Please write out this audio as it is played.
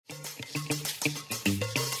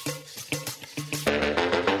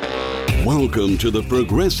Welcome to the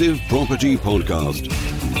Progressive Property Podcast,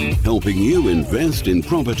 helping you invest in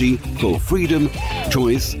property for freedom,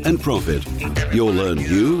 choice and profit. You'll learn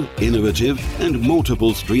new, innovative and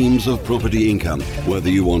multiple streams of property income, whether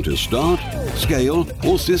you want to start, scale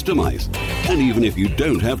or systemize, and even if you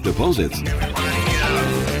don't have deposits.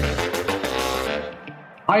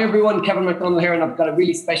 Hi everyone, Kevin McDonald here, and I've got a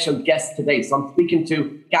really special guest today. So I'm speaking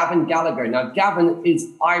to Gavin Gallagher. Now, Gavin is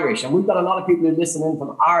Irish, and we've got a lot of people who listen in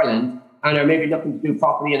from Ireland and are maybe looking to do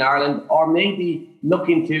property in Ireland, or maybe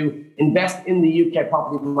looking to invest in the UK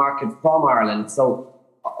property market from Ireland. So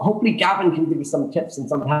hopefully Gavin can give you some tips and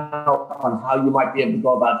some help on how you might be able to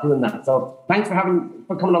go about doing that. So thanks for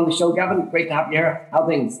coming on the show, Gavin. Great to have you here. How are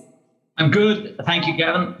things? I'm good. Thank you,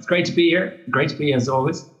 Gavin. It's great to be here. Great to be here as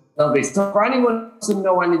always. Lovely. So for anyone who doesn't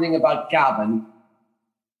know anything about Gavin,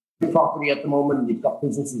 property at the moment, you've got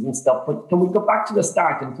businesses and stuff, but can we go back to the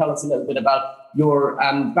start and tell us a little bit about your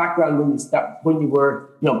background when you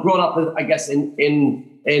were, growing up, I guess, in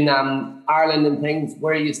Ireland and things,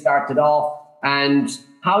 where you started off and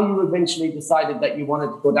how you eventually decided that you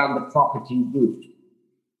wanted to go down the property route?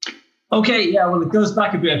 Okay, yeah, well, it goes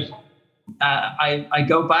back a bit. I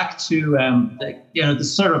go back to the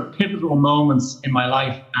sort of pivotal moments in my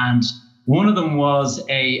life, and one of them was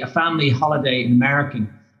a family holiday in America,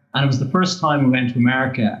 and it was the first time we went to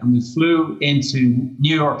America, and we flew into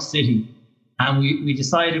New York City, and we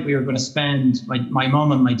decided we were going to spend, my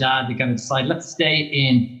mum and my dad, they kind of decided, let's stay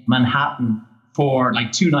in Manhattan for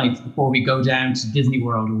like 2 nights before we go down to Disney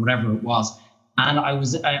World or whatever it was. And I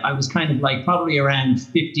was kind of like probably around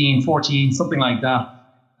 15, 14, something like that.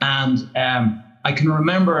 And I can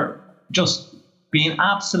remember just being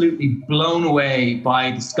absolutely blown away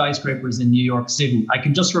by the skyscrapers in New York City. I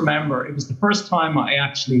can just remember it was the first time I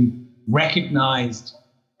actually recognized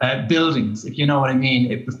buildings, if you know what I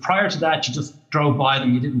mean. It was prior to that, you just drove by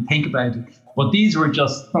them, you didn't think about it. But these were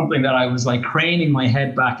just something that I was like craning my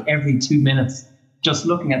head back every 2 minutes, just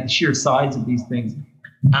looking at the sheer size of these things.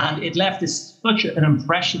 And it left such an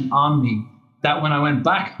impression on me that when I went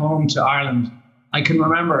back home to Ireland, I can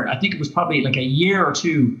remember, I think it was probably like a year or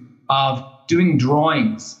two of doing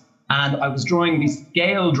drawings. And I was drawing these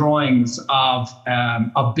scale drawings of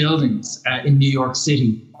buildings in New York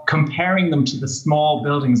City, comparing them to the small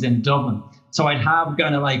buildings in Dublin. So I'd have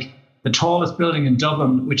kind of like the tallest building in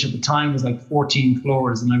Dublin, which at the time was like 14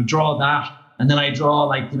 floors. And I would draw that. And then I draw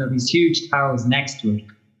like, these huge towers next to it.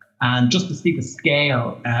 And just to see the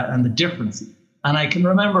scale and the difference. And I can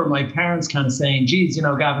remember my parents kind of saying, geez,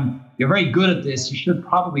 Gavin, you're very good at this. You should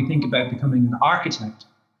probably think about becoming an architect.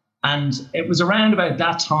 And it was around about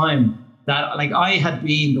that time that like I had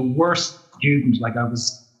been the worst student. Like I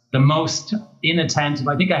was the most inattentive.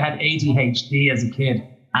 I think I had ADHD as a kid,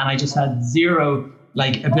 and I just had zero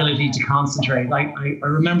like ability to concentrate. Like I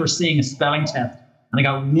remember seeing a spelling test and I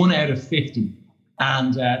got 1 out of 50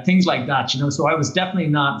 and things like that, So I was definitely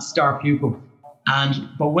not a star pupil.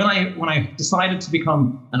 But when I decided to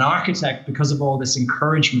become an architect because of all this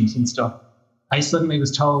encouragement and stuff, I suddenly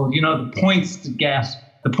was told,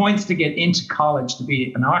 the points to get into college to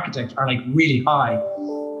be an architect are like really high.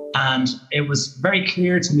 And it was very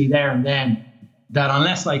clear to me there and then that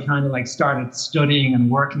unless I kind of like started studying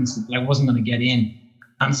and working, I wasn't going to get in.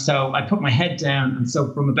 And so I put my head down. And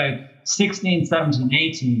so from about 16, 17,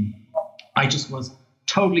 18, I just was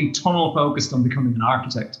totally tunnel focused on becoming an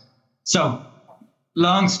architect. So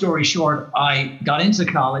long story short, I got into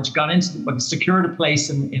college, secured a place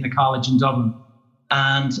in a college in Dublin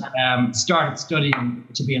and started studying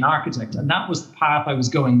to be an architect. And that was the path I was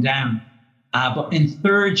going down. But in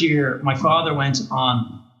third year, my father went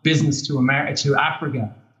on business to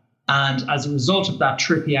Africa. And as a result of that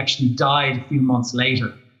trip, he actually died a few months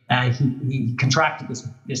later. He contracted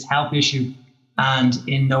this health issue. And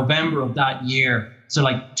in November of that year, so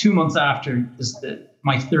like 2 months after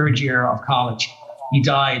my third year of college, he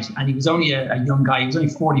died. And he was only a young guy. He was only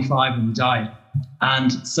 45 when he died.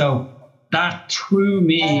 And so that threw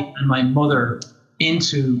me and my mother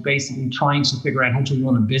into basically trying to figure out how to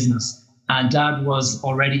run a business. And Dad was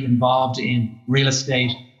already involved in real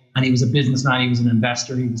estate, and he was a businessman, he was an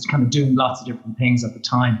investor, he was kind of doing lots of different things at the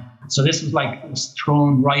time. So this was like, it was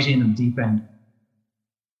thrown right in at the deep end.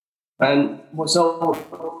 And so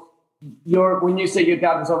when you say your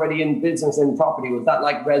dad was already in business and property, was that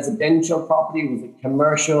like residential property? Was it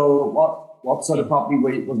commercial? What sort of property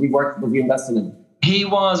was he investing in? He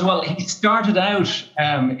started out,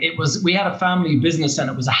 we had a family business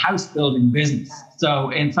and it was a house building business.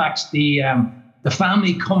 So in fact, the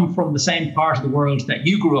family come from the same part of the world that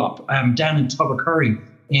you grew up, down in Tubbercurry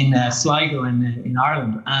in Sligo in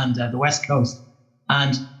Ireland and the West Coast.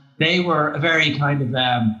 And they were a very kind of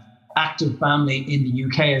active family in the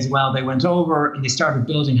UK as well. They went over and they started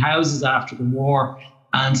building houses after the war.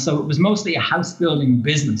 And so it was mostly a house building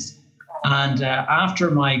business. And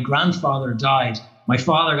after my grandfather died, my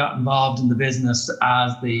father got involved in the business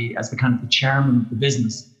as the kind of the chairman of the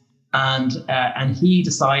business. And he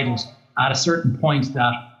decided at a certain point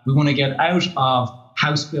that we want to get out of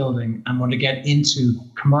house building and want to get into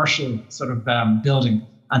commercial sort of building.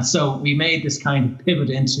 And so we made this kind of pivot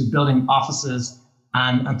into building offices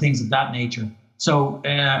and things of that nature. So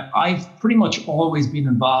I've pretty much always been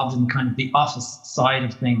involved in kind of the office side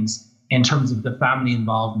of things in terms of the family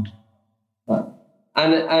involvement.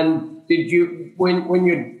 And did you, when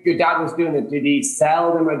your dad was doing it, did he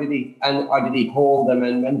sell them or did he hold them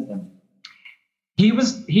and rent them? He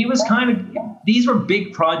was kind of, these were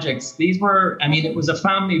big projects. It was a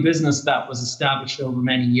family business that was established over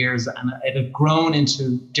many years, and it had grown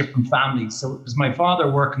into different families. So it was my father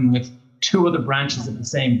working with two other branches of the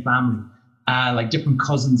same family, like different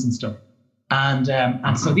cousins and stuff.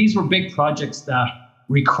 And so these were big projects that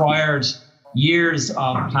required years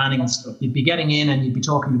of planning and stuff. You'd be getting in and you'd be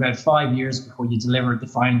talking about 5 years before you delivered the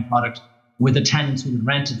final product with a tenant who would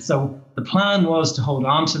rent it. So the plan was to hold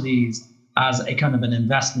on to these as a kind of an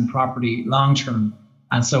investment property long term.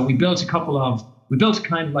 And so we built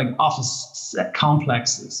kind of like office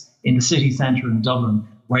complexes in the city centre in Dublin,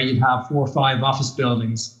 where you'd have 4 or 5 office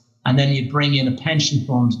buildings, and then you'd bring in a pension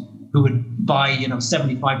fund who would buy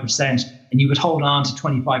 75%, and you would hold on to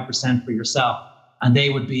 25% for yourself, and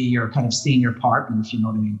they would be your kind of senior partner, if you know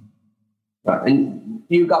what I mean. Right. And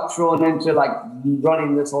you got thrown into like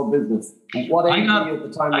running this whole business. What age were you at the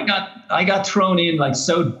time? I got thrown in like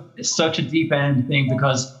such a deep end thing,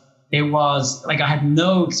 because it was like I had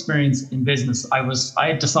no experience in business. I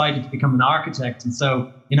had decided to become an architect, and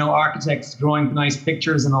so architects drawing nice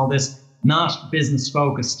pictures and all this, not business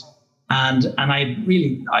focused. And I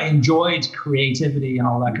enjoyed creativity and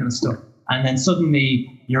all that kind of stuff. And then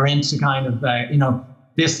suddenly you're into kind of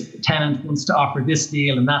this tenant wants to offer this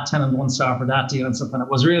deal and that tenant wants to offer that deal and stuff. And it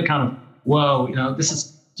was real kind of, whoa, this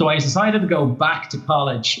is, so I decided to go back to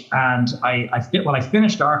college, and I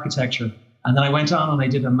finished architecture, and then I went on and I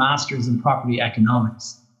did a master's in property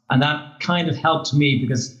economics. And that kind of helped me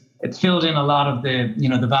because it filled in a lot of the,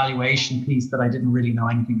 the valuation piece that I didn't really know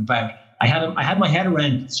anything about. I had my head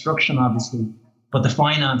around construction, obviously, but the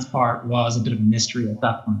finance part was a bit of a mystery at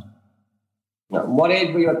that point. What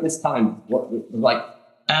age were you at this time? What was like?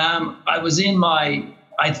 I'd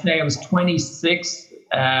say I was 26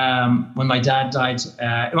 when my dad died.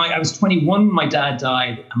 I was 21 when my dad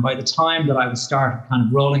died. And by the time that I was started kind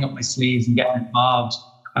of rolling up my sleeves and getting involved,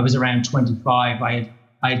 I was around 25. My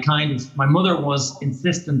mother was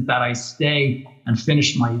insistent that I stay and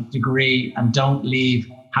finish my degree and don't leave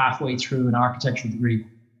halfway through an architecture degree.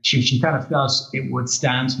 She kind of felt it would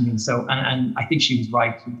stand to me. So, and I think she was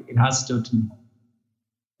right. It has stood to me.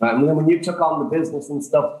 Right. And then when you took on the business and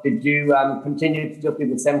stuff, did you continue to just do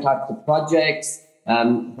the same types of projects,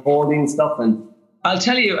 holding stuff? And I'll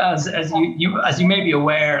tell you, as you may be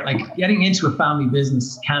aware, like getting into a family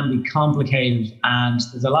business can be complicated, and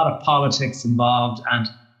there's a lot of politics involved, and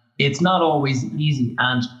it's not always easy.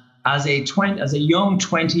 And as a young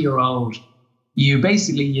 20-year-old, you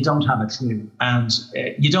don't have a clue, and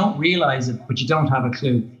you don't realize it, but you don't have a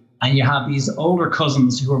clue. And you have these older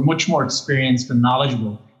cousins who are much more experienced and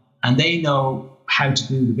knowledgeable, and they know how to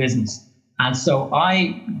do the business. And so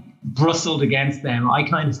I bristled against them. I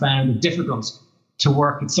kind of found it difficult to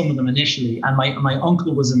work with some of them initially. And my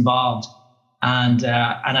uncle was involved. And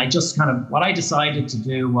I just kind of, what I decided to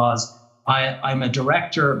do was, I'm a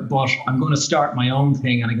director, but I'm going to start my own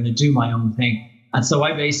thing and I'm going to do my own thing. And so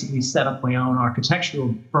I basically set up my own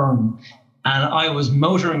architectural firm, and I was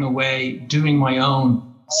motoring away doing my own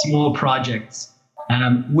small projects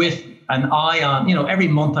with an eye on, every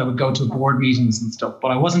month I would go to board meetings and stuff,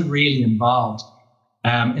 but I wasn't really involved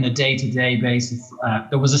in a day-to-day basis.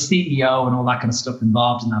 There was a CEO and all that kind of stuff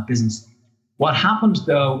involved in that business. What happened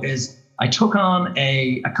though is I took on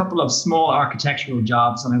a couple of small architectural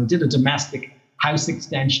jobs, and I did a domestic house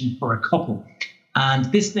extension for a couple.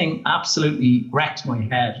 And this thing absolutely wrecked my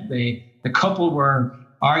head. The couple were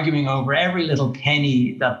arguing over every little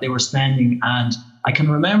penny that they were spending. And I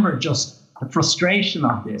can remember just the frustration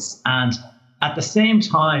of this. And at the same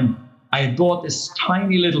time, I had bought this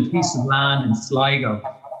tiny little piece of land in Sligo.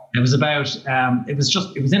 It was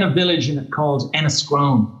it was in a village called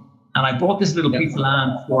Enniscrone. And I bought this little piece of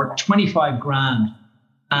land for 25 grand.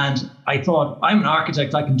 And I thought, I'm an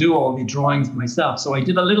architect, I can do all the drawings myself. So I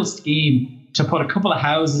did a little scheme to put a couple of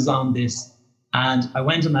houses on this. And I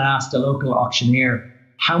went and I asked a local auctioneer,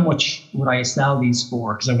 how much would I sell these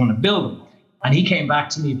for? Because I want to build them. And he came back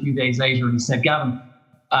to me a few days later and he said, Gavin,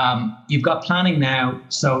 you've got planning now.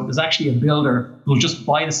 So there's actually a builder who'll just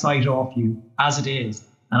buy the site off you as it is.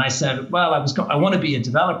 And I said, well, I want to be a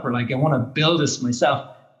developer. Like, I want to build this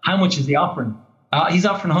myself. How much is he offering? He's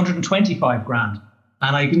offering 125 grand.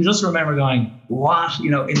 And I can just remember going, what? You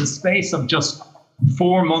know, in the space of just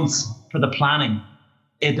 4 months for the planning,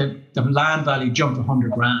 the land value jumped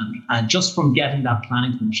 100 grand. And just from getting that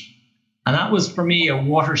planning permission. And that was for me a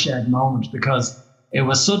watershed moment, because it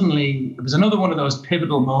was another one of those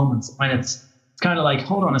pivotal moments when it's kind of like,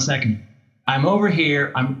 hold on a second. I'm over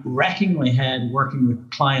here, I'm wrecking my head working with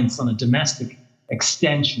clients on a domestic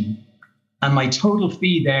extension. And my total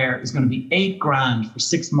fee there is going to be 8 grand for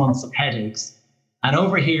 6 months of headaches. And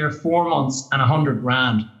over here, 4 months and 100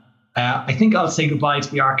 grand. I think I'll say goodbye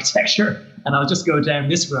to the architecture and I'll just go down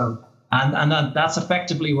this road. And that's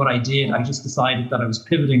effectively what I did. I just decided that I was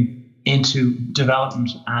pivoting into development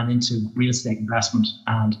and into real estate investment.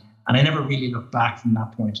 And I never really looked back from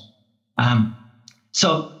that point.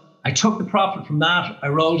 So I took the profit from that. I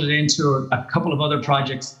rolled it into a couple of other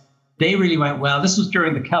projects. They really went well. This was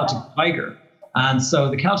during the Celtic Tiger. And so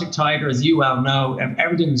the Celtic Tiger, as you well know,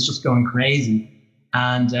 everything was just going crazy.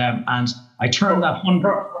 And I turned that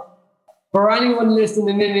 100. For anyone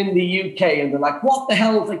listening in the UK and they're like, what the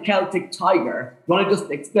hell is a Celtic Tiger? You want to just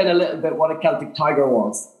explain a little bit what a Celtic Tiger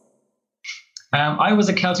was? I was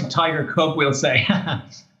a Celtic Tiger cub, we'll say.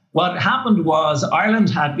 What happened was Ireland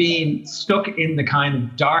had been stuck in the kind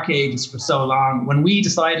of dark ages for so long. When we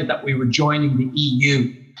decided that we were joining the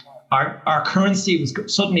EU, our currency was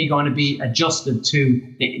suddenly going to be adjusted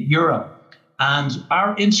to the euro. And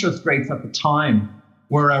our interest rates at the time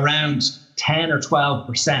were around 10 or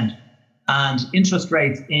 12%. And interest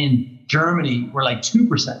rates in Germany were like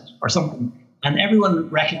 2% or something. And everyone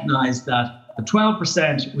recognized that the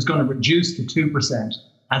 12% was going to reduce to 2%.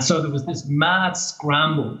 And so there was this mad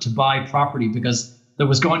scramble to buy property because there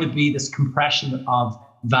was going to be this compression of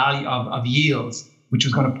value of yields, which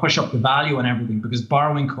was going to push up the value and everything because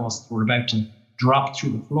borrowing costs were about to drop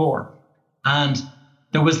through the floor. And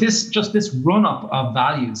there was this run up of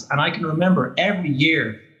values. And I can remember every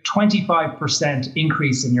year, 25%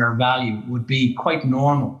 increase in your value would be quite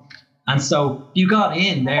normal. And so you got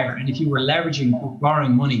in there, and if you were leveraging,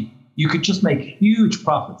 borrowing money, you could just make huge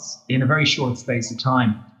profits in a very short space of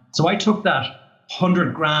time. So I took that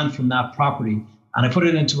 100 grand from that property and I put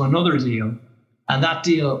it into another deal. And that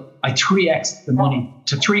deal, I 3x'd the money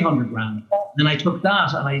to 300 grand. Then I took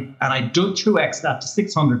that and I 2x'd that to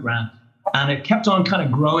 600 grand. And it kept on kind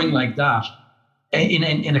of growing like that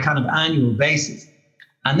in a kind of annual basis.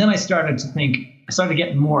 And then I started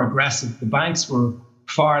getting more aggressive. The banks were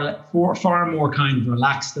far more kind of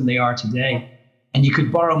relaxed than they are today. And you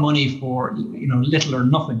could borrow money for, little or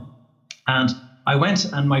nothing. And I went,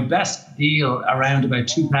 and my best deal around about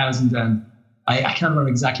 2000, and I can't remember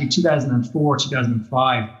exactly, 2004,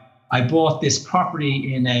 2005, I bought this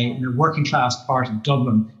property in a working class part of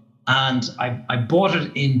Dublin. And I bought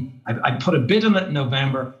it I put a bid on it in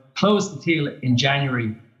November, closed the deal in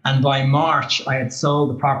January. And by March, I had sold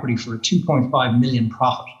the property for a 2.5 million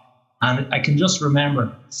profit. And I can just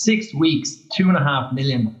remember 6 weeks, 2.5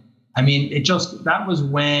 million. I mean, that was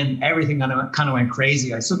when everything kind of went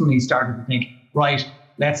crazy. I suddenly started to think, right,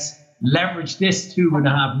 let's leverage this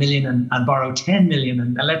 2.5 million and borrow 10 million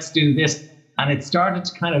and let's do this. And it started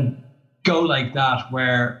to kind of go like that,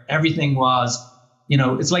 where everything was,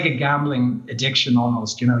 it's like a gambling addiction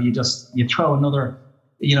almost. You throw another,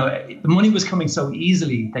 the money was coming so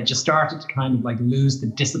easily that you started to kind of like lose the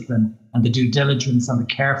discipline and the due diligence and the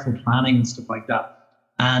careful planning and stuff like that.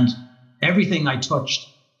 And everything I touched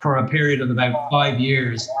for a period of about 5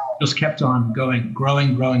 years just kept on growing.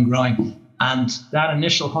 And that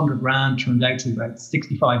initial 100 grand turned out to about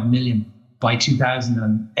 65 million by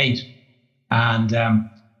 2008. And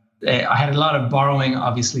I had a lot of borrowing,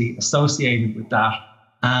 obviously, associated with that.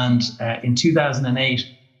 And in 2008,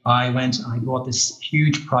 I went and I bought this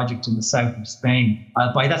huge project in the south of Spain.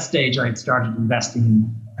 By that stage, I had started investing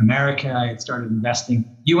in America. I had started investing.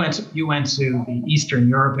 You went to the Eastern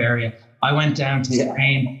Europe area. I went down to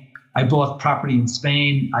Spain. I bought property in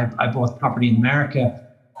Spain. I bought property in America.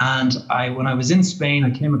 And when I was in Spain,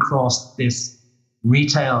 I came across this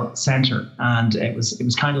retail center, and it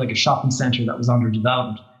was kind of like a shopping center that was under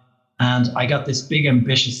development. And I got this big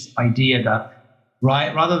ambitious idea that,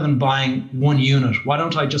 rather than buying one unit, why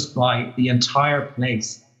don't I just buy the entire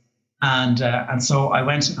place? And so I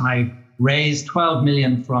went and I raised 12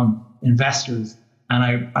 million from investors, and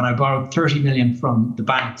I borrowed 30 million from the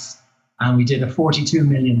banks, and we did a 42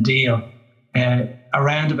 million deal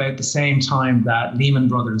around about the same time that Lehman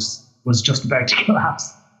Brothers was just about to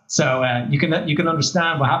collapse. So you can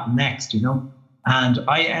understand what happened next, And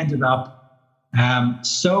I ended up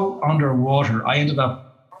so underwater. I ended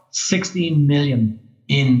up 16 million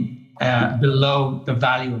in below the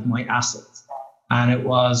value of my assets, and it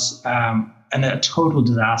was a total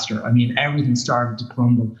disaster. I mean, everything started to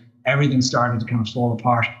crumble. Everything started to kind of fall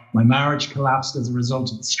apart. My marriage collapsed as a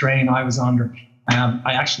result of the strain I was under.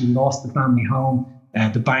 I actually lost the family home.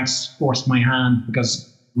 The banks forced my hand because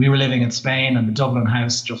we were living in Spain, and the Dublin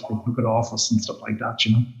house just they took it off us and stuff like that,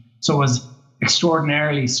 So it was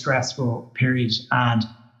extraordinarily stressful period, and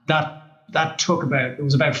that took it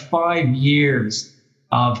was about 5 years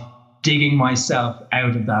of digging myself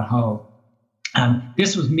out of that hole. And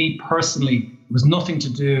this was me personally. It was nothing to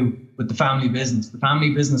do with the family business. The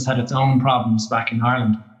family business had its own problems back in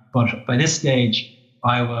Ireland, but by this stage,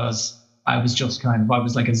 I was just I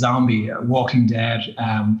was like a zombie, a walking dead.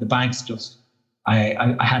 The banks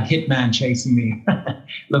I had hitmen chasing me,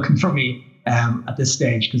 looking for me at this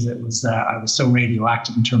stage because it was I was so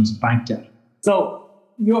radioactive in terms of bank debt. So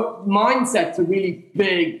your mindset's a really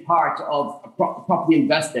big part of property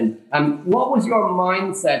investing. What was your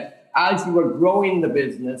mindset as you were growing the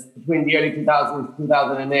business between the early 2000s and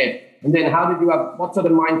 2008? And then what sort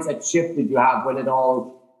of mindset shift did you have when it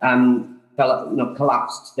all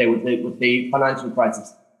collapsed with the financial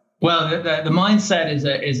crisis? Well, the mindset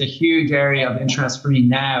is a huge area of interest for me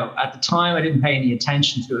now. At the time, I didn't pay any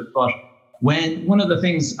attention to it, but when one of the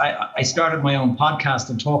things I started my own podcast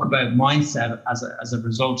and talk about mindset as a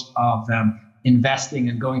result of investing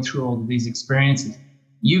and going through all of these experiences.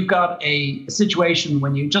 You've got a situation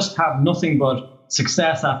when you just have nothing but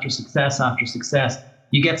success after success after success.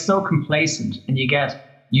 You get so complacent, and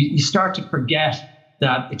you start to forget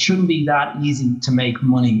that it shouldn't be that easy to make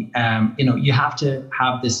money. You have to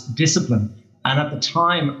have this discipline. And at the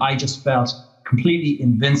time, I just felt completely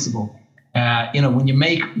invincible. When you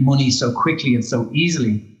make money so quickly and so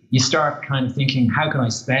easily, you start kind of thinking, how can I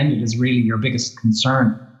spend it is really your biggest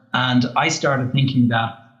concern. And I started thinking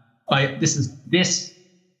that this is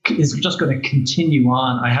just going to continue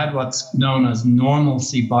on. I had what's known as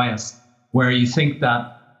normalcy bias, where you think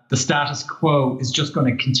that the status quo is just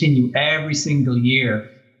going to continue every single year.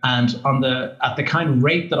 And at the kind of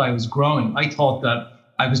rate that I was growing, I thought that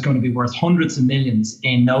I was going to be worth hundreds of millions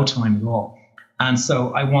in no time at all. And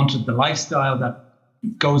so I wanted the lifestyle that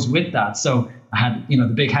goes with that. So I had,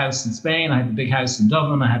 the big house in Spain. I had the big house in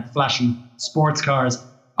Dublin. I had flashy sports cars.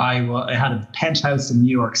 I had a penthouse in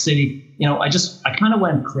New York City. I kind of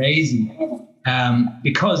went crazy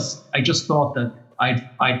because I just thought that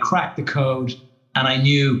I'd cracked the code, and I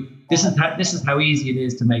knew this is how easy it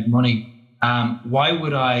is to make money. Why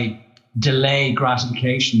would I delay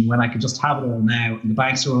gratification when I could just have it all now, and the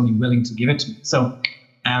banks are only willing to give it to me? So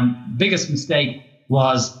biggest mistake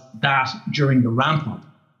was that during the ramp up.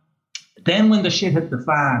 Then when the shit hit the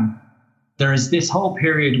fan, there is this whole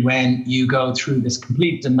period when you go through this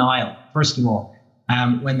complete denial. First of all,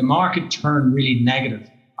 when the market turned really negative,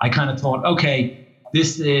 I kind of thought, okay,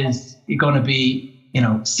 this is going to be,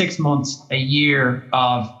 6 months, a year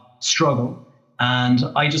of struggle, and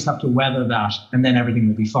I just have to weather that, and then everything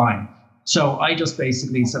will be fine. So I just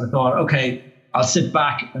basically sort of thought, okay, I'll sit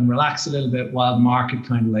back and relax a little bit while the market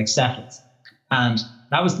kind of settles. And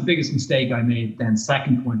that was the biggest mistake I made then,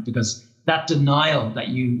 second point, because that denial that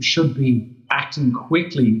you should be acting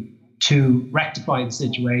quickly to rectify the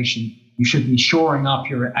situation, you should be shoring up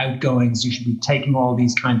your outgoings, you should be taking all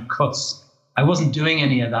these kind of cuts. I wasn't doing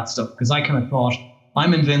any of that stuff because I kind of thought,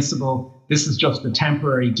 I'm invincible, this is just a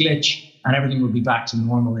temporary glitch, and everything will be back to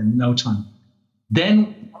normal in no time.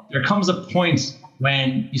 Then there comes a point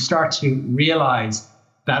when you start to realize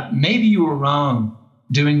that maybe you were wrong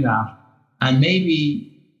doing that, and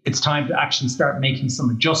maybe it's time to actually start making some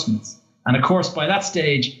adjustments. And of course, by that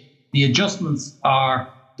stage, the adjustments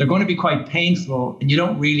they're going to be quite painful, and you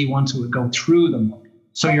don't really want to go through them.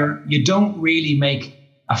 So you don't really make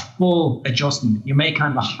a full adjustment. You make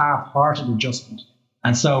kind of a half-hearted adjustment.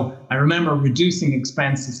 And so I remember reducing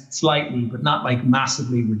expenses slightly, but not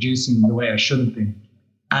massively reducing them the way I should have been.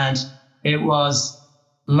 And it was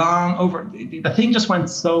the thing just went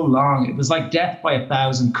so long. It was like death by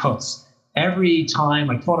 1,000 cuts. Every time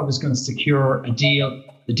I thought I was going to secure a deal,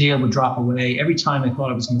 the deal would drop away. Every time I thought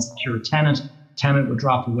I was going to secure a tenant would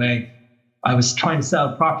drop away. I was trying to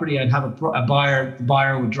sell property. I'd have a buyer, the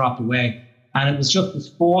buyer would drop away. And it was just this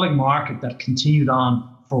falling market that continued on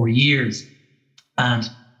for years. And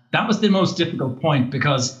that was the most difficult point,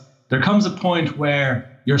 because there comes a point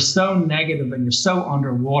where you're so negative and you're so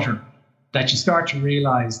underwater that you start to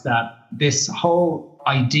realize that this whole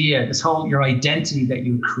idea, your identity that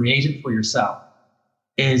you created for yourself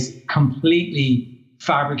is completely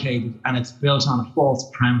fabricated and it's built on a false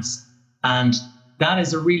premise. And that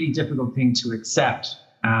is a really difficult thing to accept.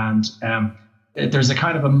 And there's a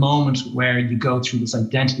kind of a moment where you go through this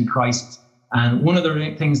identity crisis. And one of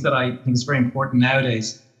the things that I think is very important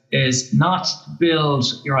nowadays is not to build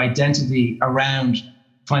your identity around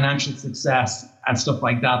financial success and stuff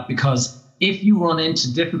like that, because if you run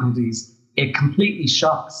into difficulties, it completely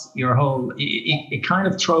shocks your whole, it kind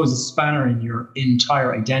of throws a spanner in your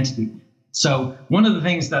entire identity. So one of the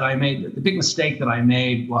things that I made, the big mistake that I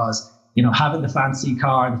made was, having the fancy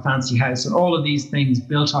car, the fancy house, and all of these things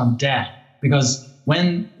built on debt. Because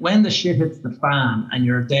when the shit hits the fan and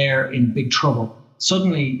you're there in big trouble,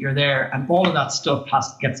 suddenly you're there and all of that stuff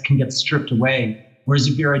can get stripped away. Whereas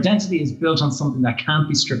if your identity is built on something that can't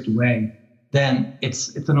be stripped away, then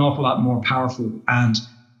it's an awful lot more powerful. And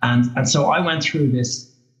so I went through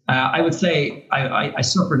this. I would say I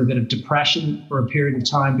suffered a bit of depression for a period of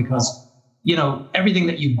time because, everything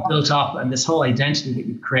that you've built up and this whole identity that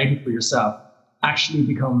you've created for yourself actually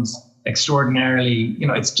becomes extraordinarily,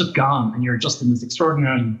 it's just gone, and you're just in this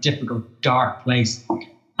extraordinarily difficult, dark place.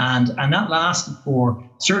 And that lasted for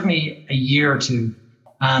certainly a year or two.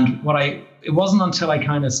 And it wasn't until I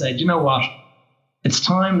kind of said, you know what, it's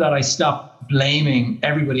time that I stop blaming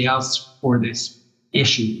everybody else for this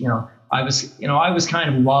issue. I was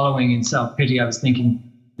kind of wallowing in self-pity. I was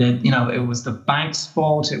thinking that, it was the bank's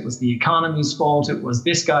fault, it was the economy's fault, it was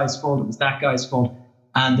this guy's fault, it was that guy's fault.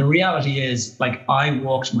 And the reality is, I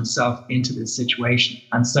walked myself into this situation.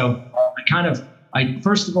 And so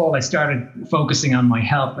first of all, I started focusing on my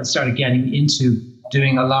health. I started getting into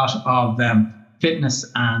doing a lot of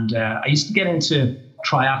fitness, and I used to get into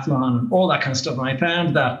triathlon and all that kind of stuff. And I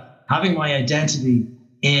found that having my identity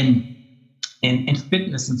in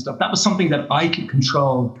fitness and stuff, that was something that I could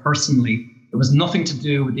control personally. It was nothing to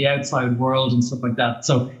do with the outside world and stuff like that.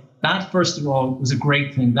 So that, first of all, was a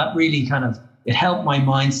great thing. That really it helped my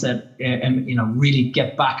mindset and really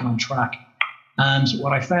get back on track. And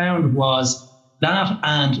what I found was that,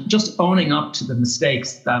 and just owning up to the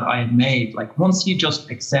mistakes that I had made. Once you just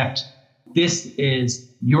accept this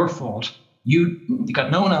is your fault, you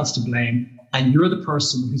got no one else to blame, and you're the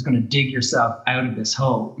person who's going to dig yourself out of this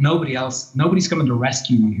hole. Nobody's coming to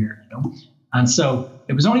rescue you here. And so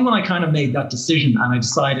it was only when I kind of made that decision and I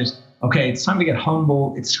decided, okay, it's time to get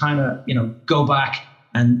humble. It's time to, go back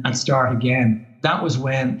and start again. That was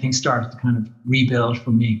when things started to kind of rebuild for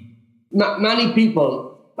me. Many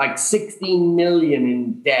people, 16 million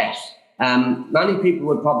in debt. Many people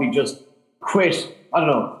would probably just quit. I don't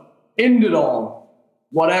know, end it all,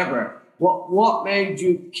 whatever. What made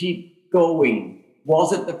you keep going?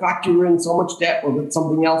 Was it the fact you were in so much debt? Was it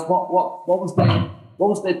something else? What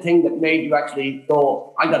was the thing that made you actually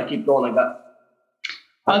go, I got to keep going?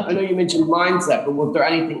 I know you mentioned mindset, but was there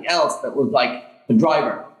anything else that was the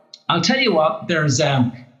driver? I'll tell you what, there's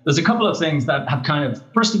a couple of things that have kind of,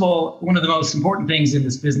 first of all, one of the most important things in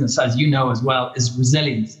this business, as you know as well, is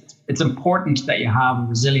resilience. It's important that you have a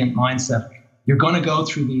resilient mindset. You're going to go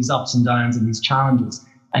through these ups and downs and these challenges.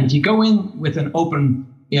 And if you go in with an open,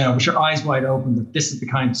 with your eyes wide open, that this is the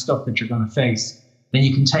kind of stuff that you're going to face, then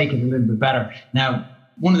you can take it a little bit better. Now,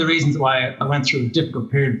 one of the reasons why I went through a difficult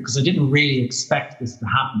period, because I didn't really expect this to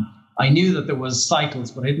happen. I knew that there was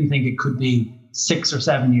cycles, but I didn't think it could be 6 or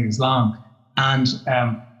 7 years long. And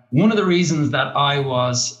one of the reasons that I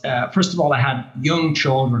was, first of all, I had young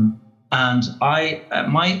children, and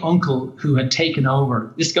my uncle who had taken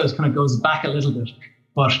over, this goes back a little bit,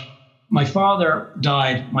 but my father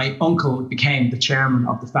died. My uncle became the chairman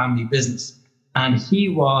of the family business, and he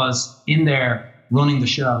was in there running the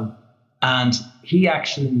show. And he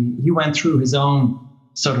went through his own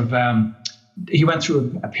sort of, he went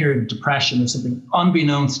through a period of depression or something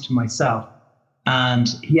unbeknownst to myself. And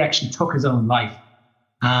he actually took his own life.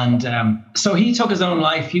 And so he took his own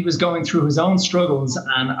life. He was going through his own struggles,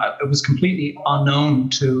 and it was completely unknown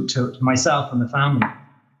to myself and the family.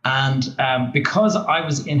 And because I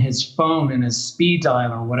was in his phone, in his speed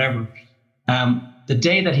dial or whatever, the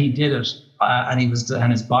day that he did it, and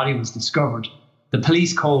his body was discovered, the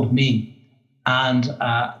police called me, and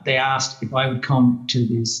they asked if I would come to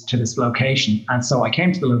this location. And so I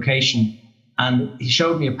came to the location, and he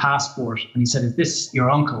showed me a passport, and he said, "Is this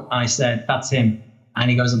your uncle?" And I said, "That's him." And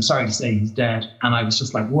he goes, "I'm sorry to say he's dead." And I was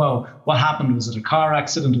just like, whoa, what happened? Was it a car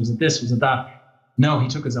accident? Was it this? Was it that? No, he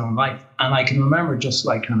took his own life. And I can remember just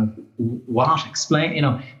what?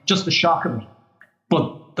 Explain, just the shock of it.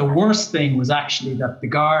 But the worst thing was actually that the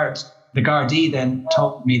Gardaí then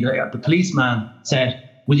told me, the policeman said,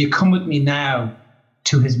 "Will you come with me now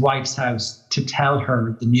to his wife's house to tell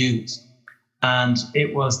her the news?" And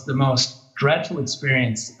it was the most dreadful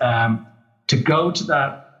experience to go to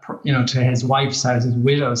that, to his wife's house, his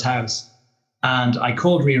widow's house. And I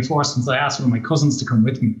called reinforcements. I asked one of my cousins to come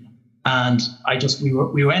with me. And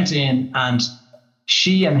we went in, and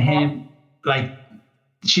she and him, like,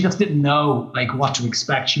 she just didn't know like what to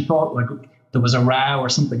expect. She thought like there was a row or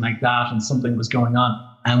something like that, and something was going on.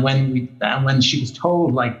 And when she was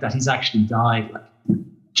told like that he's actually died, like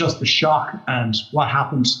just the shock and what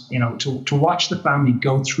happened, to watch the family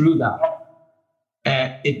go through that,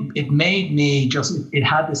 it made me it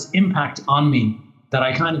had this impact on me that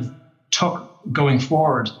I kind of took going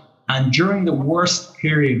forward. And during the worst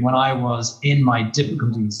period when I was in my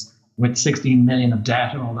difficulties with 16 million of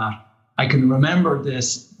debt and all that, I can remember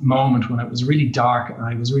this moment when it was really dark and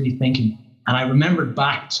I was really thinking, and I remembered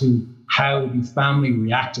back to how the family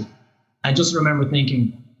reacted. I just remember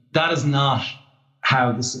thinking, that is not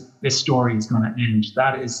how this story is going to end.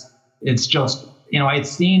 It's just, I had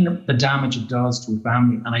seen the damage it does to a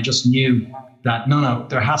family, and I just knew that no,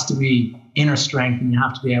 there has to be inner strength, and you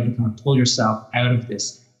have to be able to kind of pull yourself out of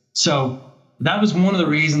this. So that was one of the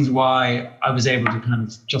reasons why I was able to kind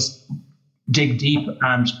of just dig deep.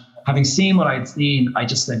 And having seen what I'd seen, I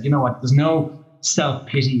just said, you know what, there's no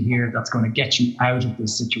self-pity here that's going to get you out of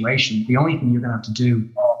this situation. The only thing you're going to have to do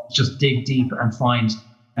is just dig deep and find,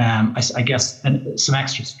 I guess, some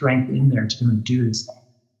extra strength in there to kind of do this.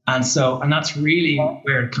 And that's really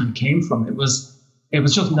where it kind of came from. It was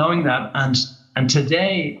just knowing that. And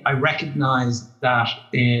today I recognize that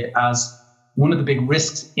as one of the big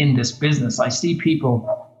risks in this business. I see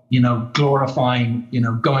people, glorifying,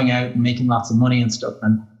 going out and making lots of money and stuff,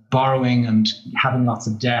 and borrowing and having lots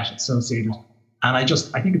of debt associated. And I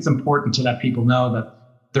think it's important to let people know that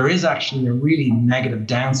there is actually a really negative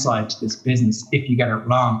downside to this business if you get it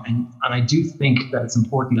wrong. And I do think that it's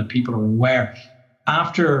important that people are aware.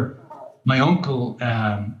 After my uncle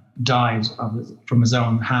died from his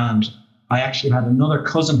own hand, I actually had another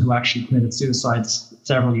cousin who actually committed suicide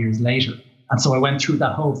several years later. And so I went through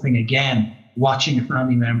that whole thing again, watching a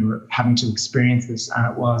family member having to experience this.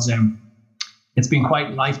 And it was, it's been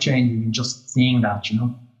quite life-changing in just seeing that,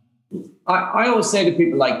 I always say to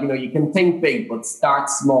people, like, you can think big, but start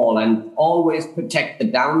small and always protect the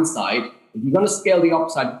downside. If you're going to scale the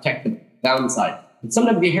upside, protect the downside. And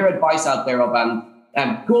sometimes you hear advice out there of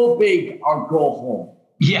go big or go home.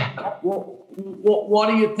 Yeah. What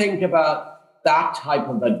do you think about that type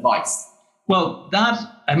of advice? Well,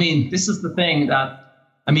 this is the thing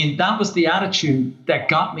that was the attitude that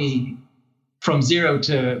got me from 0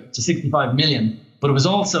 to 65 million, but it was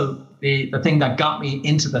also the thing that got me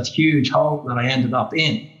into that huge hole that I ended up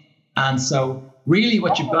in. And so really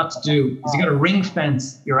what you've got to do is you got to ring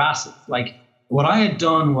fence your assets. Like what I had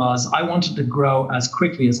done was I wanted to grow as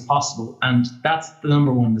quickly as possible. And that's the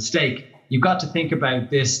number one mistake. You've got to think about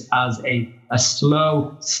this as a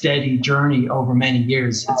slow, steady journey over many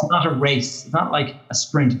years. It's not a race. It's not like a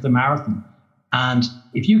sprint, it's a marathon. And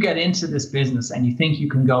if you get into this business and you think you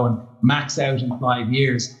can go and max out in 5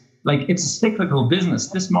 years, like it's a cyclical business.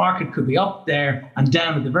 This market could be up there and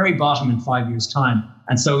down at the very bottom in 5 years' time.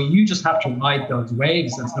 And so you just have to ride those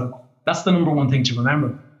waves. And so that's the number one thing to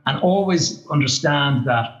remember. And always understand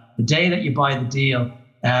that the day that you buy the deal,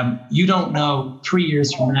 you don't know 3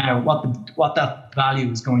 years from now what that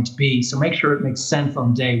value is going to be. So make sure it makes sense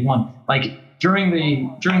on day one. Like during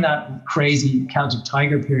that crazy Celtic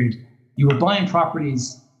Tiger period, you were buying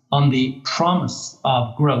properties on the promise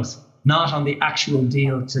of growth, not on the actual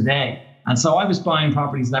deal today. And so I was buying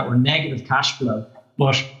properties that were negative cash flow,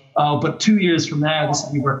 but 2 years from now, this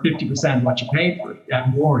will be worth 50% what you paid for it,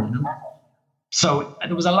 and more, So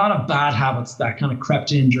there was a lot of bad habits that kind of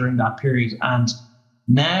crept in during that period. And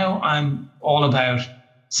now I'm all about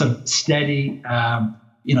sort of steady,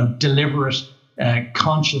 deliberate,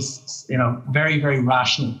 conscious, very, very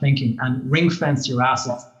rational thinking, and ring fence your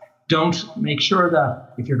assets. Don't make sure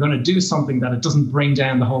that if you're going to do something that it doesn't bring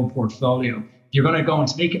down the whole portfolio. If you're going to go and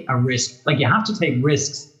take a risk, like you have to take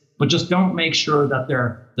risks, but just don't make sure that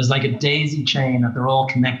there's like a daisy chain, that they're all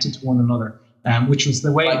connected to one another, which was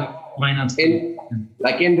the way finance.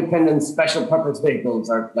 Like independent special purpose vehicles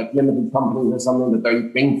or like limited companies or something that they're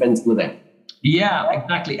ring fenced within. Yeah,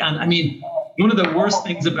 exactly. And I mean, one of the worst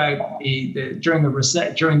things about during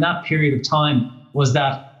that period of time was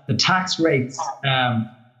that the tax rates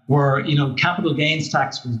were, capital gains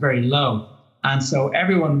tax was very low. And so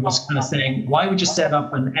everyone was kind of saying, why would you set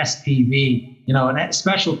up an SPV, a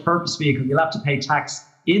special purpose vehicle? You'll have to pay tax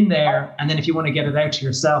in there. And then if you want to get it out to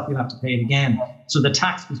yourself, you'll have to pay it again. So the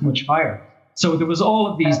tax was much higher. So there was all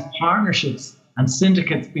of these partnerships and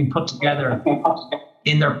syndicates being put together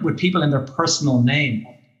with people in their personal name.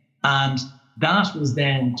 And that was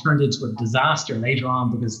then turned into a disaster later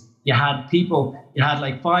on, because you had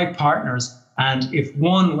like 5 partners, and if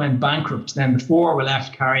one went bankrupt, then the 4 were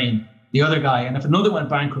left carrying the other guy. And if another went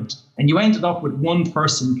bankrupt, and you ended up with one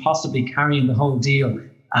person possibly carrying the whole deal.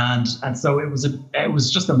 And so it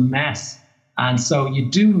was just a mess. And so you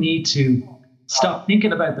do need to stop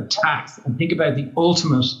thinking about the tax and think about the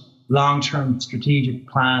ultimate long-term strategic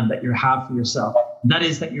plan that you have for yourself. And that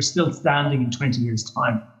is that you're still standing in 20 years'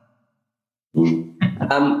 time. You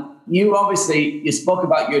spoke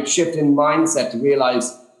about your shift in mindset to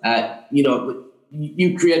realize,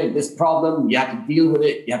 you created this problem, you have to deal with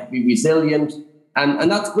it, you have to be resilient. And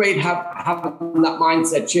that's great, having that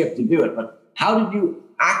mindset shift to do it. But how did you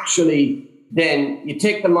actually then, you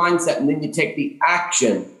take the mindset and then you take the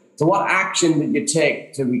action. So what action did you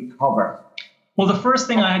take to recover? Well, the first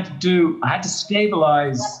thing I had to do, I had to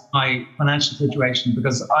stabilize my financial situation,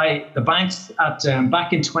 because the banks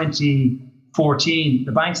back in 2014,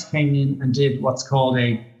 the banks came in and did what's called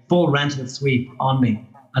a full rental sweep on me.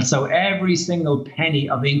 And so every single penny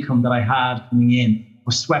of income that I had coming in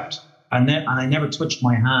was swept, and I never touched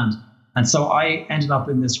my hand. And so I ended up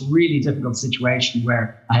in this really difficult situation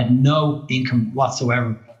where I had no income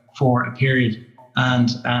whatsoever for a period. And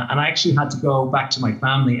I actually had to go back to my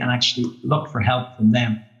family and actually look for help from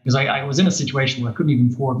them, because I was in a situation where I couldn't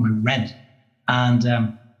even afford my rent. And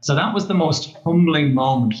so that was the most humbling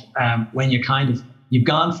moment, when you've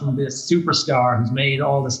gone from this superstar who's made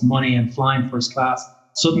all this money and flying first class.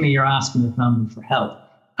 Suddenly you're asking your family for help.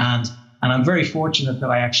 And I'm very fortunate that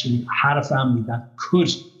I actually had a family that could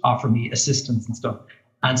offer me assistance and stuff.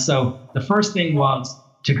 And so the first thing was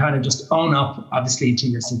to kind of just own up, obviously, to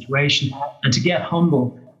your situation, and to get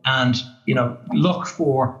humble and, look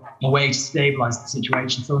for a way to stabilize the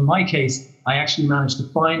situation. So in my case, I actually managed to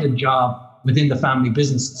find a job within the family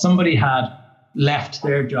business. Somebody had left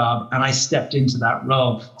their job and I stepped into that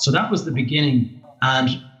role. So that was the beginning. And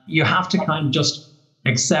you have to kind of just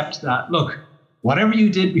accept that, look, whatever you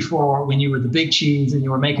did before when you were the big cheese and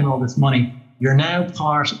you were making all this money, you're now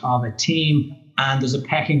part of a team and there's a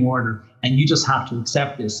pecking order, and you just have to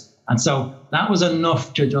accept this. And so that was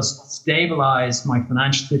enough to just stabilize my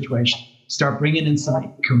financial situation, start bringing in some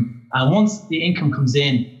income. And once the income comes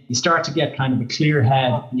in, you start to get kind of a clear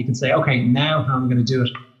head, and you can say, okay, now how am I going to do it?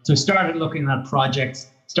 So I started looking at projects,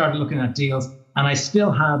 started looking at deals, and I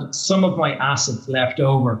still had some of my assets left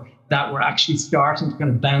over that were actually starting to kind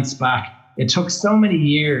of bounce back. It took so many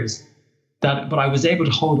years but I was able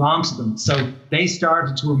to hold on to them. So they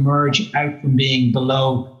started to emerge out from being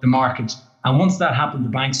below the market. And once that happened, the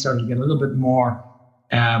banks started to get a little bit more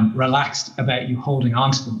relaxed about you holding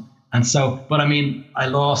on to them. And so, but I mean, I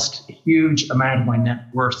lost a huge amount of my net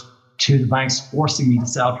worth to the banks forcing me to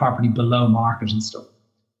sell property below market and stuff.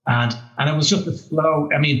 And it was just a slow,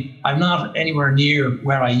 I mean, I'm not anywhere near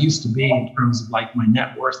where I used to be in terms of like my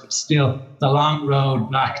net worth. It's still the long road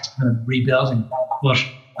back to kind of rebuilding. But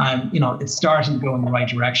it's starting to go in the right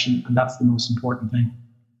direction, and that's the most important thing.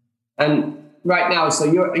 And right now, so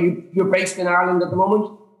you're based in Ireland at the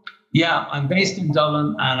moment? Yeah, I'm based in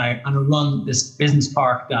Dublin, and I run this business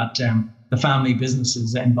park that the family business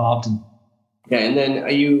is involved in. Okay, and then are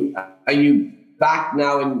you back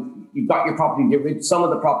now, and you've got your property, some of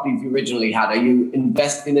the properties you originally had? Are you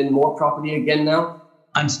investing in more property again now?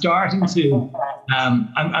 I'm starting to.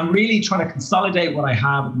 I'm really trying to consolidate what I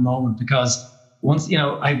have at the moment, because once,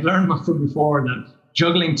 I've learned from before that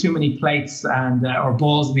juggling too many plates and or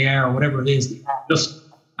balls in the air or whatever it is,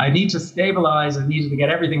 I need to stabilize. I needed to get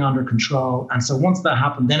everything under control. And so once that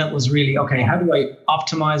happened, then it was really, okay, how do I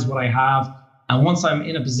optimize what I have? And once I'm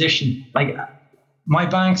in a position, like my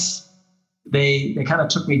banks, they kind of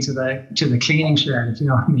took me to the cleaning shed, if you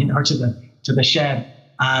know what I mean, or to the shed.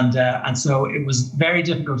 And so it was very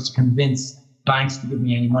difficult to convince banks to give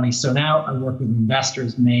me any money. So now I work with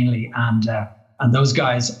investors mainly, and those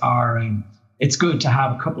guys are, it's good to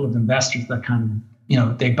have a couple of investors that kind of,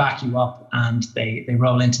 they back you up and they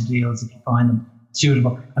roll into deals if you find them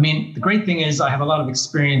suitable. I mean, the great thing is I have a lot of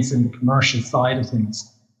experience in the commercial side of things,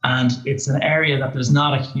 and it's an area that there's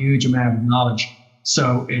not a huge amount of knowledge.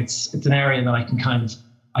 So it's an area that I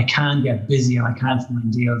can get busy and I can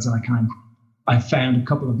find deals, and I found a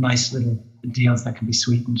couple of nice little deals that can be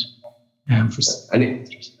sweetened. Are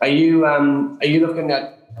you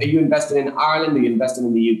investing in Ireland? Are you investing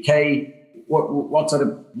in the UK?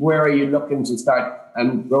 Where are you looking to start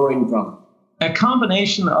growing from? A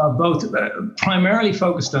combination of both, primarily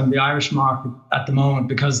focused on the Irish market at the moment,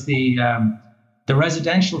 because the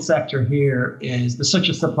residential sector here there's such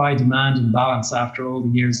a supply-demand imbalance after all the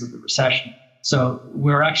years of the recession. So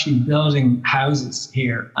we're actually building houses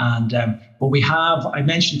here. And what we have, I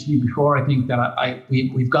mentioned to you before, I think that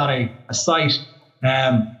we've got a site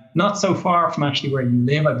not so far from actually where you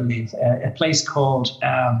live, I believe, a place called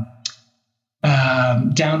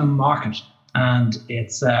Downham Market. And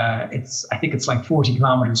I think it's like 40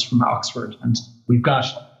 kilometers from Oxford. And we've got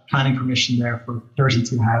planning permission there for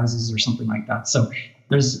 32 houses or something like that. So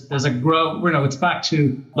there's a grow, it's back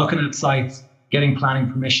to looking at sites, getting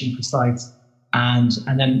planning permission for sites, and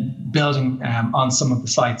then building on some of the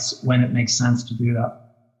sites when it makes sense to do that.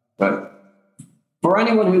 But for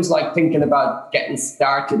anyone who's like thinking about getting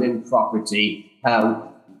started in property,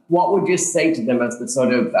 what would you say to them as the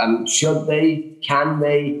sort of should they, can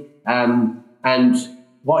they, and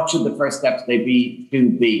what should the first steps they be?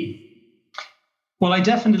 Well, I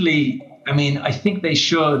think they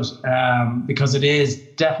should, because it is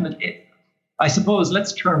definitely, I suppose,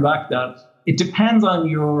 let's turn back that. It depends on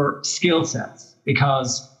your skill sets,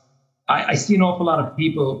 because I see an awful lot of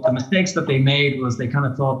people, the mistakes that they made was they kind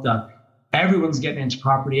of thought that everyone's getting into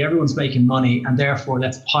property, everyone's making money, and therefore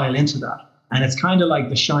let's pile into that. And it's kind of like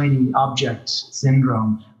the shiny object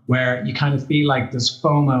syndrome, where you kind of feel like there's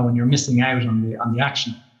FOMO and you're missing out on the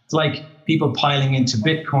action. It's like people piling into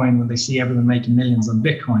Bitcoin when they see everyone making millions on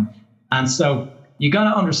Bitcoin. And so you got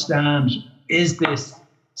to understand, is this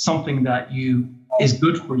something that is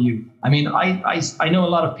good for you? I mean, I know a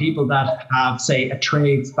lot of people that have, say, a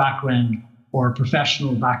trades background or a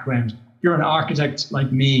professional background. If you're an architect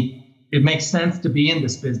like me, it makes sense to be in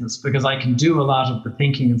this business because I can do a lot of the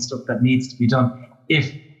thinking and stuff that needs to be done.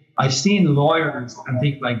 If I've seen lawyers and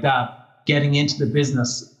things like that getting into the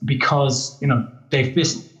business because, they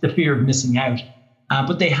face the fear of missing out.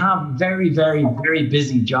 But they have very, very, very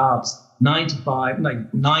busy jobs, 9 to 5,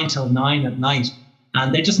 like 9 till 9 at night.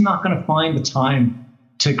 And they're just not going to find the time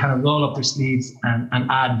to kind of roll up their sleeves and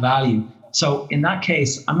add value. So in that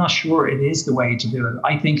case, I'm not sure it is the way to do it.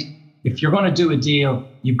 I think if you're going to do a deal,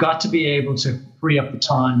 you've got to be able to free up the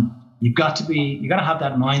time. You got to have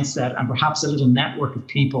that mindset and perhaps a little network of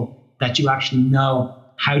people that you actually know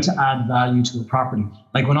how to add value to a property.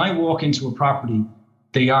 Like when I walk into a property,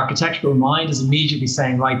 the architectural mind is immediately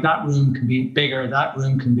saying, right, that room can be bigger, that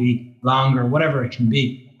room can be longer, whatever it can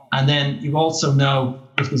be. And then you also know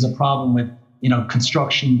if there's a problem with,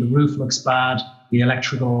 construction, the roof looks bad, the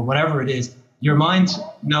electrical, whatever it is, your mind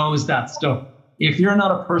knows that stuff. If you're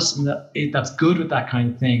not a person that's good with that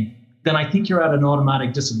kind of thing, then I think you're at an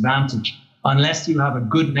automatic disadvantage unless you have a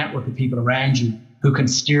good network of people around you who can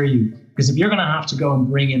steer you. Because if you're going to have to go and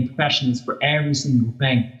bring in professionals for every single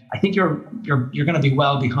thing, I think you're going to be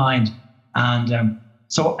well behind. And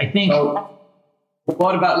so I think. So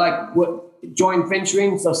what about joint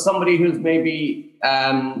venturing? So somebody who's maybe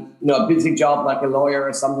a busy job like a lawyer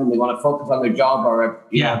or something, they want to focus on their job, or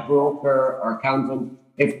a broker or accountant.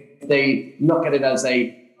 If they look at it as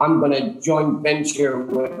I'm going to joint venture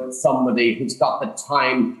with somebody who's got the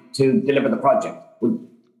time to deliver the project. Would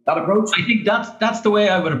that approach? I think that's the way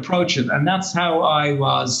I would approach it, and that's how I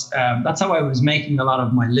was. That's how I was making a lot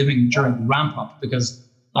of my living during the ramp up, because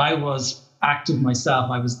I was active myself.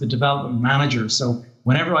 I was the development manager, so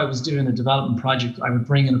whenever I was doing a development project, I would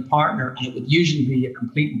bring in a partner, and it would usually be a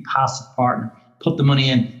completely passive partner. Put the money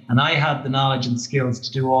in, and I had the knowledge and skills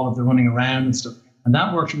to do all of the running around and stuff. And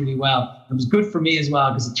that worked really well. It was good for me as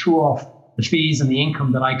well because it threw off the fees and the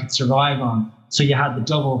income that I could survive on. So you had the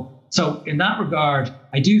double. So in that regard,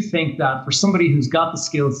 I do think that for somebody who's got the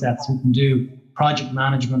skill sets, who can do project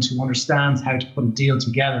management, who understands how to put a deal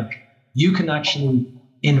together, you can actually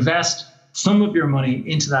invest some of your money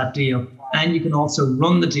into that deal. And you can also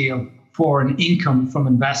run the deal for an income from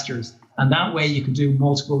investors. And that way you can do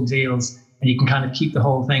multiple deals and you can kind of keep the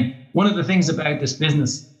whole thing. One of the things about this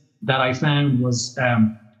business that I found was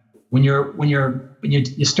when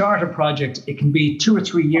you start a project, it can be 2 or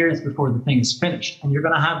 3 years before the thing is finished, and you're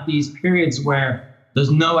going to have these periods where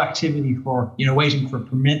there's no activity for waiting for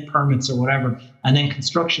permits or whatever, and then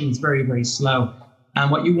construction is very, very slow.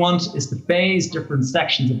 And what you want is to phase different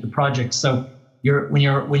sections of the project. So when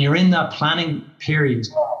you're in that planning period,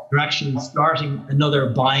 you're actually starting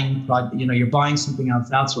another buying project. You're buying something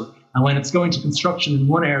else elsewhere, and when it's going to construction in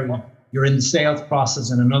one area, you're in the sales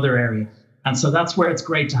process in another area. And so that's where it's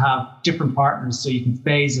great to have different partners so you can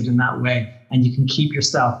phase it in that way and you can keep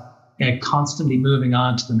yourself constantly moving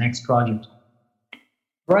on to the next project.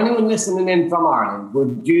 For anyone listening in from Ireland,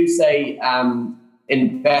 would you say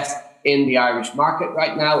invest in the Irish market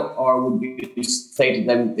right now, or would you say to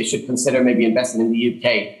them they should consider maybe investing in the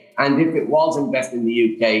UK? And if it was invested in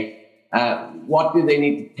the UK, what do they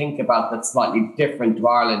need to think about that's slightly different to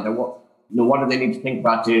Ireland, or what do they need to think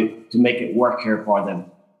about to make it work here for them?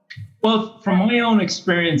 Well, from my own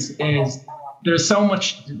experience is there's so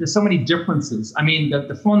many differences. I mean,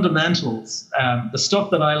 the fundamentals, the stuff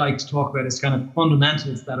that I like to talk about is kind of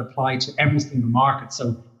fundamentals that apply to every single market.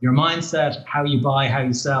 So your mindset, how you buy, how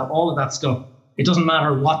you sell, all of that stuff. It doesn't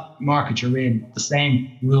matter what market you're in, the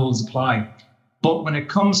same rules apply. But when it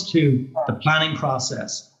comes to the planning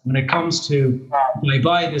process, when it comes to when I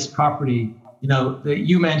buy this property,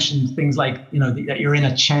 you mentioned things like, that you're in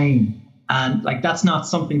a chain, and like that's not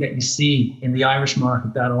something that you see in the Irish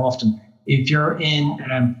market that often. If you're in,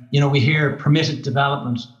 we hear permitted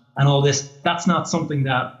development and all this, that's not something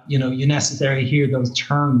that, you necessarily hear those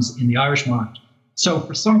terms in the Irish market. So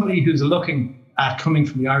for somebody who's looking at coming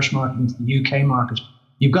from the Irish market into the UK market,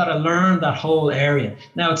 you've got to learn that whole area.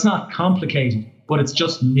 Now, it's not complicated, but it's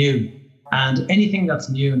just new. And anything that's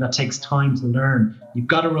new and that takes time to learn, you've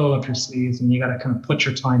got to roll up your sleeves and you got to kind of put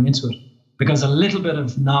your time into it, because a little bit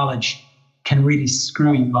of knowledge can really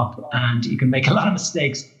screw you up, and you can make a lot of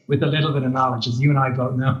mistakes with a little bit of knowledge, as you and I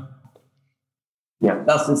both know. Yeah,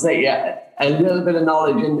 that's to say, yeah, a little bit of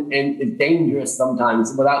knowledge is dangerous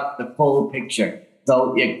sometimes without the full picture.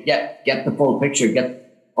 So you get the full picture,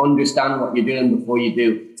 understand what you're doing before you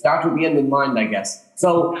do. Start with the end in mind, I guess.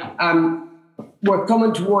 So we're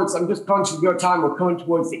coming towards, I'm just conscious of your time, we're coming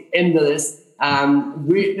towards the end of this.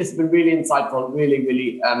 This has been really insightful, really,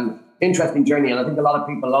 really interesting journey. And I think a lot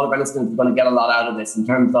of our listeners are going to get a lot out of this in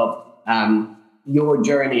terms of your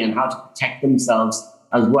journey and how to protect themselves,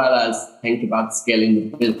 as well as think about scaling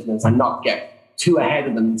the business and not get too ahead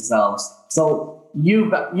of themselves. So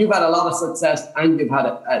you've had a lot of success, and you've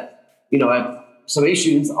had some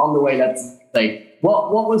issues on the way. Let's say,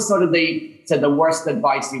 what was sort of the worst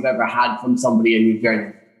advice you've ever had from somebody in your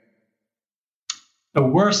journey? The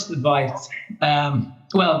worst advice.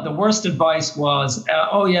 The worst advice was,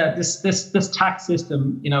 this tax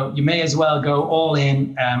system. You may as well go all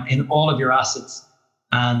in all of your assets,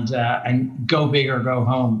 and go big or go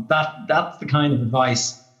home. That's the kind of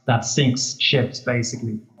advice that sinks ships,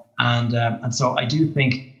 basically. And so I do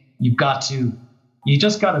think you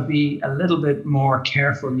just got to be a little bit more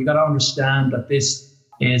careful. You got to understand that this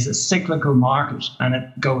is a cyclical market, and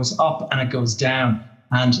it goes up and it goes down.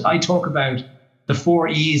 And I talk about the 4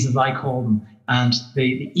 E's, as I call them, and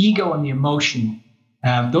the ego and the emotion.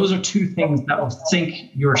 Those are two things that will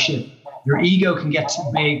sink your ship. Your ego can get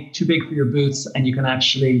too big for your boots, and you can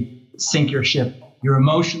actually sink your ship. Your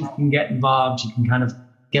emotions can get involved. You can kind of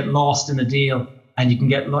get lost in a deal, and you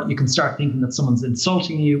can start thinking that someone's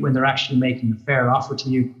insulting you when they're actually making a fair offer to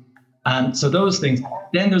you. And so those things.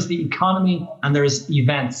 Then there's the economy, and there's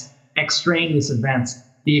events, extraneous events.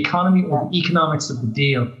 The economy or the economics of the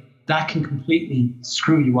deal, that can completely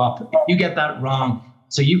screw you up if you get that wrong.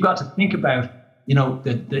 So you've got to think about,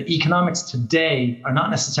 the economics today are not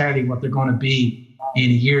necessarily what they're going to be in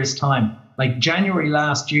a year's time. Like January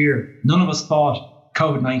last year, none of us thought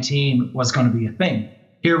COVID-19 was going to be a thing.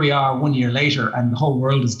 Here we are 1 year later, and the whole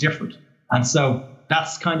world is different. And so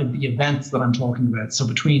that's kind of the events that I'm talking about. So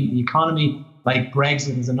between the economy, like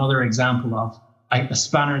Brexit is another example of a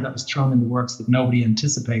spanner that was thrown in the works that nobody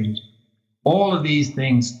anticipated. All of these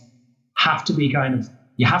things have to be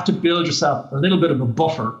you have to build yourself a little bit of a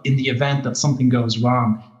buffer in the event that something goes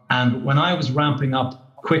wrong. And when I was ramping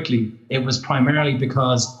up quickly, it was primarily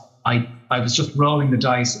because I was just rolling the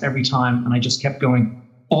dice every time, and I just kept going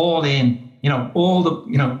all in,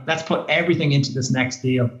 let's put everything into this next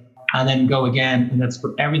deal and then go again. And let's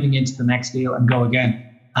put everything into the next deal and go again.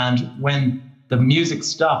 And when the music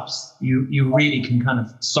stops, you really can kind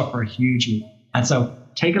of suffer hugely. And so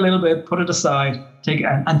take a little bit, put it aside,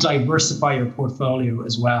 and diversify your portfolio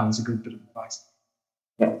as well is a good bit of advice.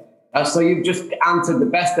 Yeah. So you've just answered the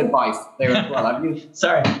best advice there as well, have you?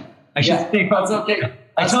 Sorry, I should say. That's okay.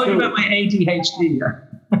 I told you about my ADHD.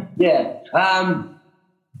 Yeah.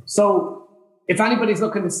 So if anybody's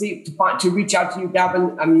looking to reach out to you,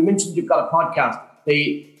 Gavin, and you mentioned you've got a podcast.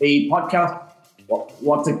 The podcast,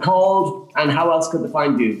 what's it called, and how else could they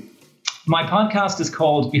find you? My podcast is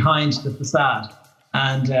called Behind the Facade,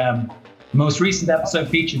 and the most recent episode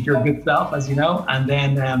featured your good self, as you know. And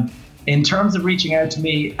then in terms of reaching out to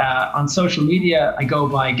me on social media, I go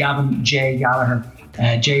by Gavin J. Gallagher,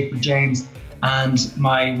 J for James, and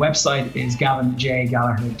my website is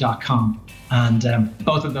gavinjgallagher.com. And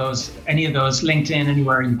both of those, any of those, LinkedIn,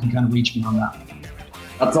 anywhere, you can kind of reach me on that.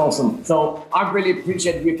 That's awesome. So I've really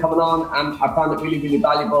appreciated you coming on, and I found it really, really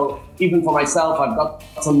valuable. Even for myself, I've got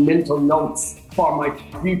some mental notes for my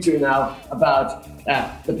future now about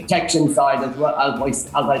the protection side as well as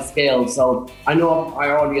I scale. So I know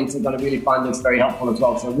our audience is going to really find this very helpful as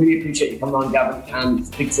well. So I really appreciate you coming on, Gavin, and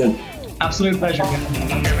speak soon. Absolute pleasure,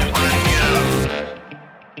 Gavin.